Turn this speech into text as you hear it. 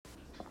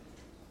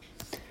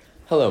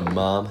Hello,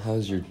 Mom.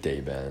 How's your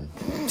day been?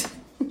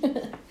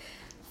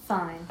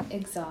 Fine.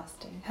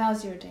 Exhausting.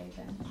 How's your day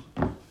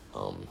been?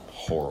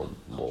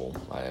 Horrible.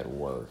 I had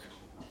work.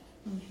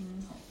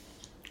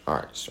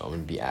 Alright, so I'm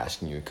going to be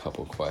asking you a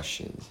couple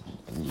questions.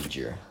 I need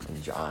your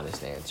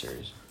honest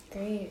answers.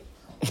 Great.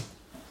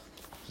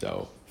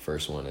 So,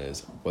 first one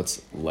is,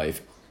 what's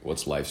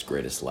life's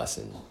greatest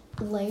lesson?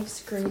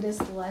 Life's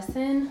greatest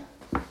lesson?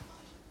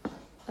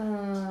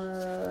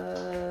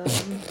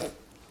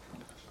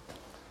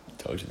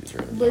 Told you these are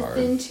going to be hard.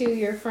 Listen to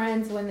your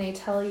friends when they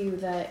tell you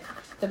that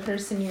the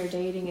person you're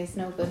dating is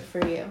no good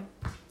for you.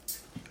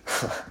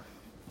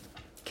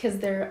 Because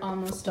they're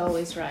almost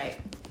always right.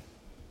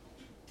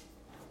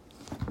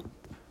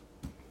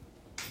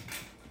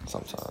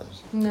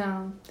 Sometimes.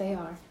 No, they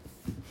are.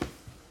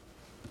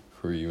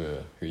 Who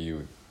are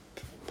you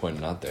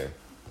pointing out there?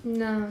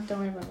 No, don't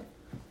worry about it.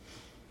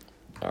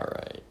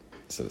 Alright.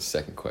 So the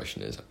second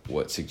question is,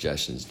 what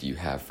suggestions do you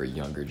have for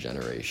younger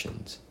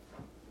generations?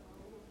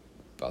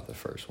 About the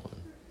first one.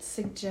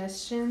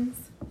 Suggestions?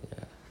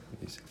 Yeah.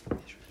 These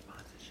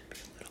responses should be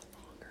a little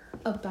longer.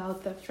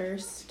 About the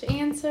first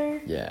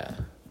answer? Yeah.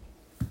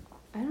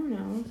 I don't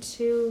know.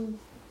 To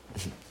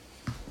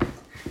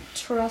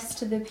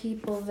trust the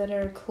people that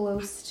are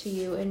close to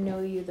you and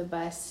know you the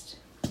best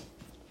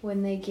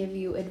when they give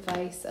you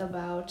advice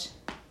about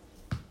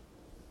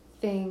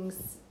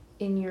things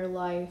in your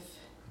life.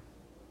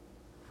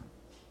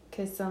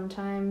 Because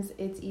sometimes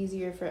it's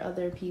easier for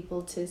other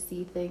people to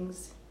see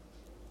things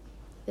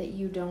that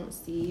you don't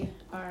see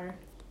are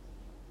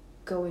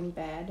going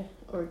bad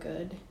or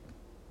good.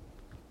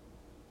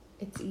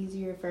 It's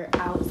easier for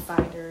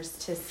outsiders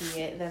to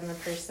see it than the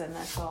person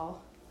that's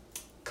all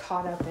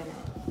caught up in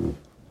it.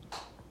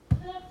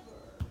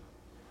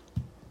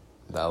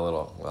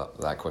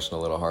 That question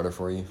a little harder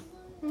for you?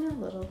 A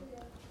little.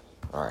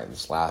 All right,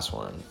 this last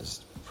one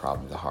is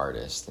probably the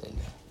hardest, and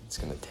it's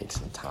going to take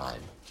some time.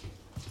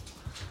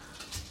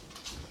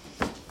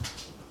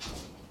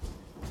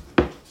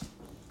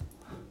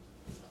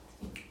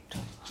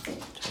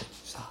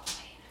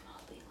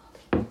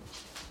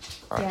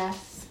 Right.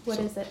 Yes. What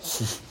is it?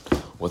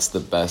 What's the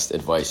best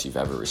advice you've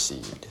ever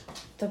received?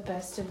 The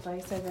best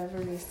advice I've ever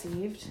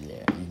received?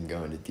 Yeah, you can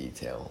go into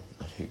detail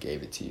on who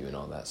gave it to you and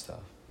all that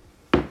stuff.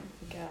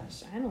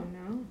 Gosh, I don't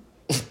know.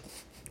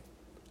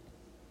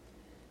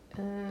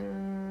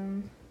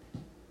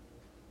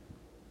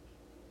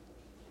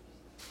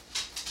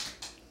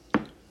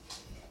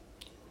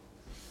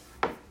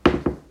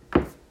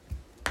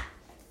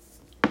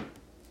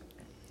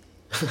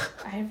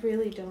 I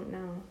really don't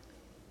know.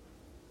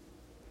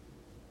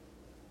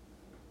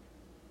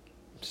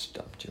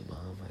 Stumped your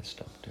mom, I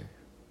stumped her.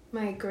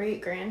 My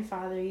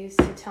great-grandfather used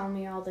to tell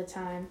me all the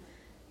time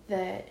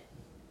that,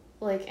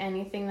 like,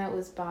 anything that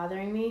was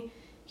bothering me,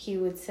 he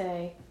would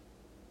say,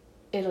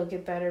 it'll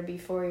get better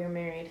before you're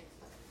married.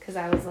 Because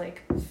I was,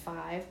 like,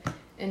 5,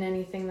 and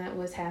anything that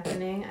was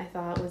happening I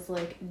thought was,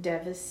 like,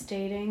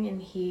 devastating,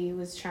 and he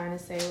was trying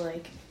to say,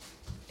 like,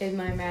 it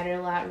might matter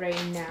a lot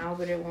right now,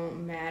 but it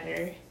won't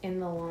matter in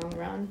the long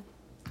run,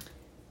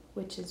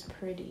 which is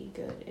pretty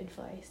good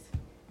advice.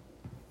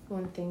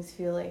 When things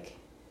feel like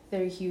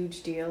they're a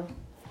huge deal,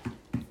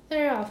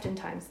 they're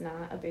oftentimes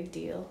not a big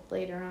deal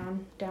later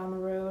on down the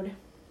road.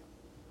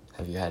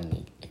 Have you had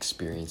any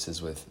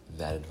experiences with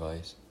that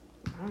advice?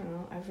 I don't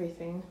know,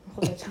 everything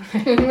all the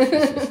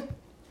time.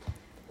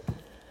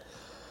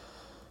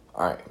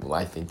 All right, well,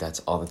 I think that's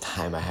all the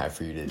time I have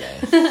for you today.